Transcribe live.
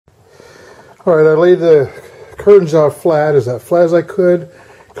Alright, I laid the curtains out flat as I could,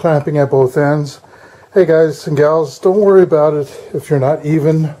 clamping at both ends. Hey guys and gals, don't worry about it if you're not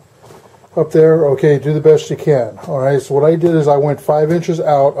even up there. Okay, do the best you can. Alright, so what I did is I went 5 inches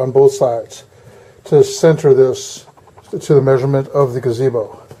out on both sides to center this to the measurement of the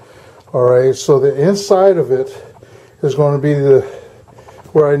gazebo. Alright, so the inside of it is going to be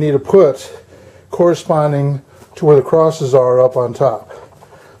where I need to put corresponding to where the crosses are up on top.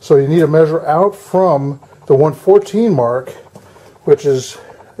 So you need to measure out from the 114 mark, which is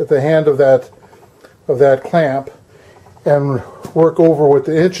at the hand of that clamp, and work over with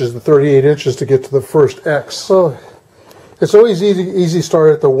the inches, the 38 inches, to get to the first X. So it's always easy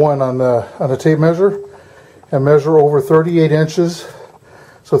start at the 1 on the tape measure and measure over 38 inches.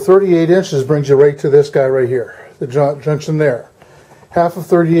 So 38 inches brings you right to this guy right here, the junction there. Half of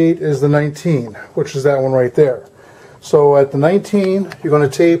 38 is the 19, which is that one right there. So at the 19, you're going to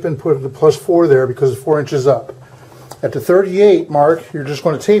tape and put the +4 there because it's 4 inches up. At the 38 mark, you're just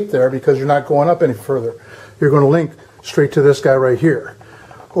going to tape there because you're not going up any further. You're going to link straight to this guy right here.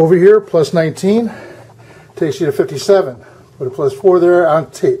 Over here, +19 takes you to 57. Put a +4 there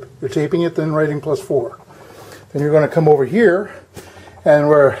on tape. You're taping it, then writing +4. Then you're going to come over here, and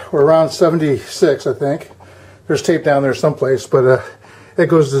we're around 76, I think. There's tape down there someplace, but it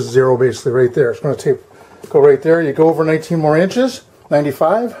goes to 0 basically right there. It's going to go right there. You go over 19 more inches,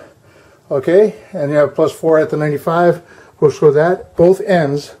 95. Okay, and you have +4 at the 95. We'll show that. Both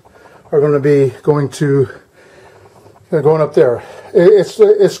ends are going to be going up there.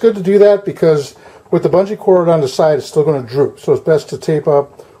 It's good to do that because with the bungee cord on the side, it's still going to droop. So it's best to tape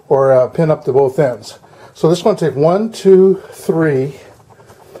up or pin up to both ends. So this is going to take 1, 2, 3,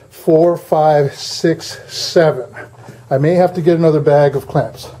 4, 5, 6, 7. I may have to get another bag of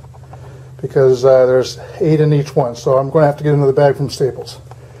clamps because there's 8 in each one. So I'm going to have to get another bag from Staples.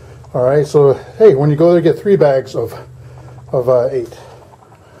 All right. So hey, when you go there, get 3 bags of 8.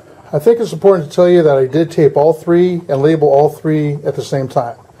 I think it's important to tell you that I did tape all 3 and label all 3 at the same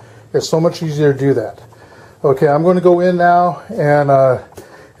time. It's so much easier to do that. Okay, I'm going to go in now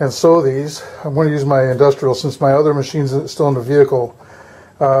and sew these. I'm going to use my industrial since my other machine's still in the vehicle.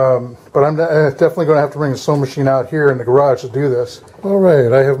 But I'm definitely going to have to bring a sewing machine out here in the garage to do this. All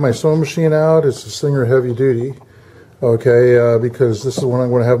right, I have my sewing machine out. It's a Singer Heavy Duty. Okay, because this is what I'm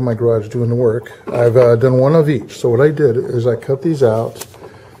going to have in my garage doing the work. I've done one of each. So what I did is I cut these out.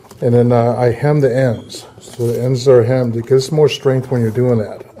 And then I hem the ends. So the ends are hemmed. It gives more strength when you're doing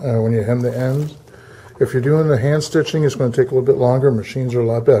that. When you hem the ends. If you're doing the hand stitching, it's going to take a little bit longer. Machines are a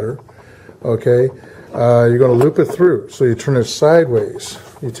lot better. Okay. You're going to loop it through. So you turn it sideways.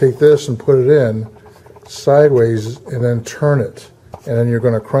 You take this and put it in sideways and then turn it. And then you're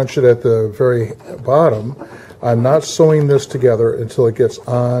going to crunch it at the very bottom. I'm not sewing this together until it gets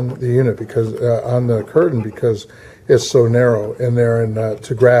on the unit, because on the curtain, because it's so narrow in there, and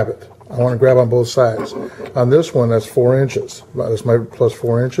to grab it. I want to grab on both sides. On this one, that's 4 inches. That's my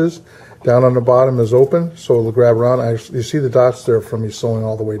 +4 inches. Down on the bottom is open, so it'll grab around. You see the dots there from me sewing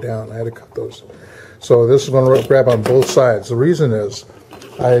all the way down. I had to cut those. So this is going to grab on both sides. The reason is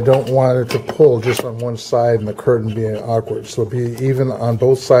I don't want it to pull just on one side and the curtain being awkward. So it'll be even on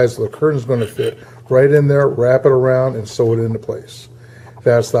both sides. So the curtain's going to fit right in there, wrap it around, and sew it into place.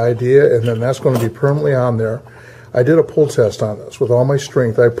 That's the idea, and then that's going to be permanently on there. I did a pull test on this with all my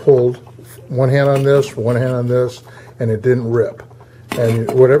strength. I pulled one hand on this, one hand on this, and it didn't rip.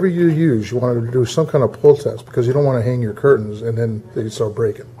 And whatever you use, you want to do some kind of pull test because you don't want to hang your curtains and then they start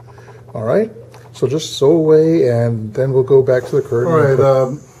breaking. All right? So just sew away, and then we'll go back to the curtain. All right,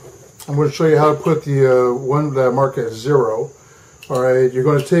 I'm going to show you how to put the one that I mark at 0. All right, you're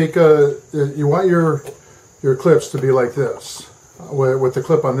going to take, you want your clips to be like this, with the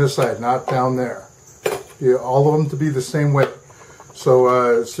clip on this side, not down there. All of them to be the same way.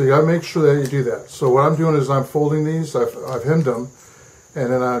 So so you got to make sure that you do that. So what I'm doing is I'm folding these. I've hemmed them,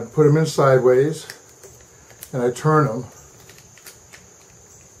 and then I put them in sideways, and I turn them,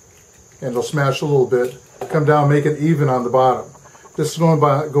 and they'll smash a little bit. Come down, make it even on the bottom. This is going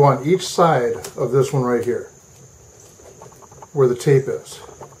to go on each side of this one right here, where the tape is.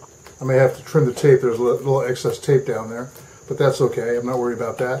 I may have to trim the tape. There's a little excess tape down there, but that's okay. I'm not worried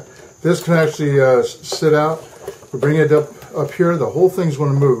about that. This can actually sit out. We bring it up here. The whole thing's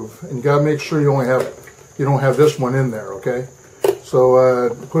going to move, and you got to make sure you don't have this one in there. Okay. So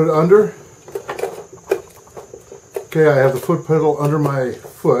put it under. Okay, I have the foot pedal under my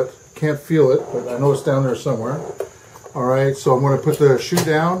foot. Can't feel it, but I know it's down there somewhere. All right. So I'm going to put the shoe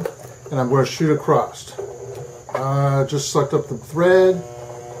down, and I'm going to shoot across. Just sucked up the thread.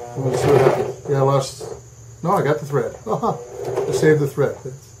 Let's see what happened. Yeah, I lost. No, I got the thread. I saved the thread.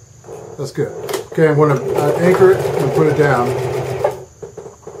 That's good. Okay, I'm going to anchor it and put it down.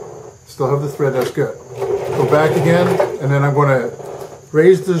 Still have the thread, that's good. Go back again, and then I'm going to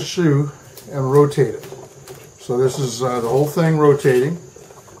raise the shoe and rotate it. So this is the whole thing rotating.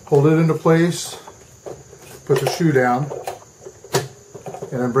 Hold it into place, put the shoe down,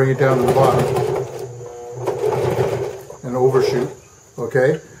 and then bring it down to the bottom and overshoot.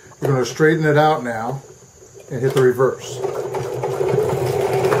 Okay, you're going to straighten it out now and hit the reverse. And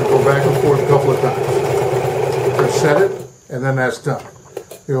go back and forth a couple of times. And set it, and then that's done.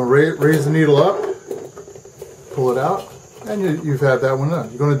 You're going to raise the needle up, pull it out, and you've had that one done.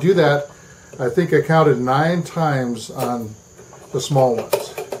 You're going to do that, I think I counted 9 times on the small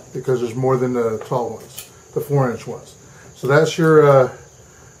ones, because there's more than the tall ones, the 4-inch ones. So that's your,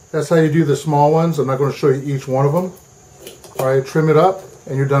 that's how you do the small ones. I'm not going to show you each one of them. All right, trim it up,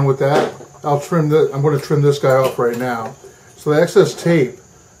 and you're done with that. I'm going to trim this guy off right now. So the excess tape,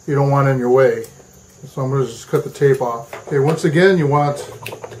 you don't want in your way. So I'm going to just cut the tape off. Okay, once again, you want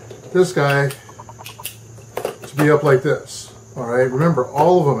this guy to be up like this. All right, remember,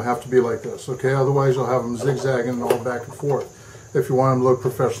 all of them have to be like this, okay? Otherwise, you'll have them zigzagging and all back and forth if you want them to look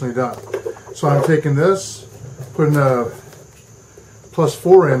professionally done. So I'm taking this, putting a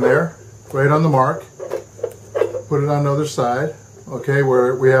 +4 in there, right on the mark. Put it on the other side, okay,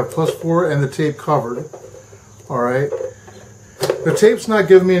 where we have +4 and the tape covered. All right. The tape's not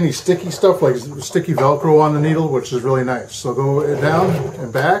giving me any sticky stuff like sticky Velcro on the needle, which is really nice. So go down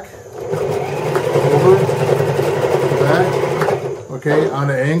and back, over, back, okay, on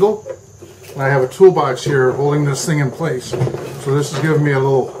the angle. And I have a toolbox here holding this thing in place. So this is giving me a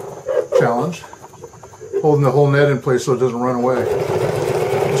little challenge, holding the whole net in place so it doesn't run away.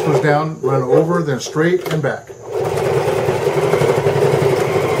 This goes down, run over, then straight and back.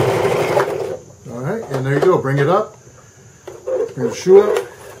 All right, and there you go. Bring it up, bring the shoe up,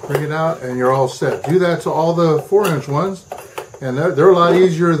 bring it out, and you're all set. Do that to all the 4-inch ones, and they're a lot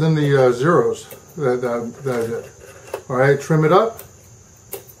easier than the zeros that I did. All right, trim it up.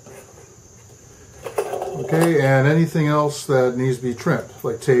 Okay, and anything else that needs to be trimmed,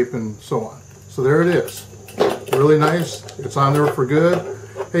 like tape and so on. So there it is. Really nice. It's on there for good.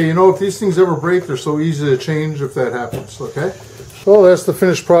 Hey, you know, if these things ever break, they're so easy to change if that happens, okay? Well, that's the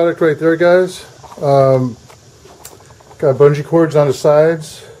finished product right there, guys. Got bungee cords on the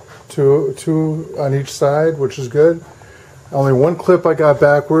sides, two on each side, which is good. Only one clip I got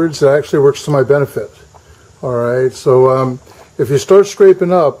backwards. That actually works to my benefit. All right, so if you start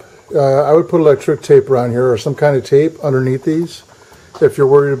scraping up, I would put electric tape around here or some kind of tape underneath these if you're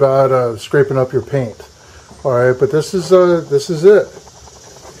worried about scraping up your paint. All right, but this is it.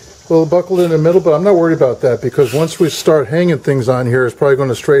 A little buckled in the middle, but I'm not worried about that because once we start hanging things on here, it's probably going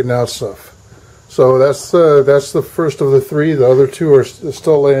to straighten out stuff. So that's the first of the 3. The other 2 are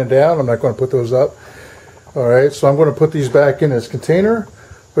still laying down. I'm not going to put those up. All right, so I'm going to put these back in this container,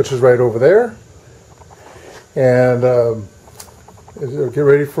 which is right over there. And get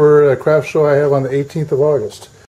ready for a craft show I have on the 18th of August.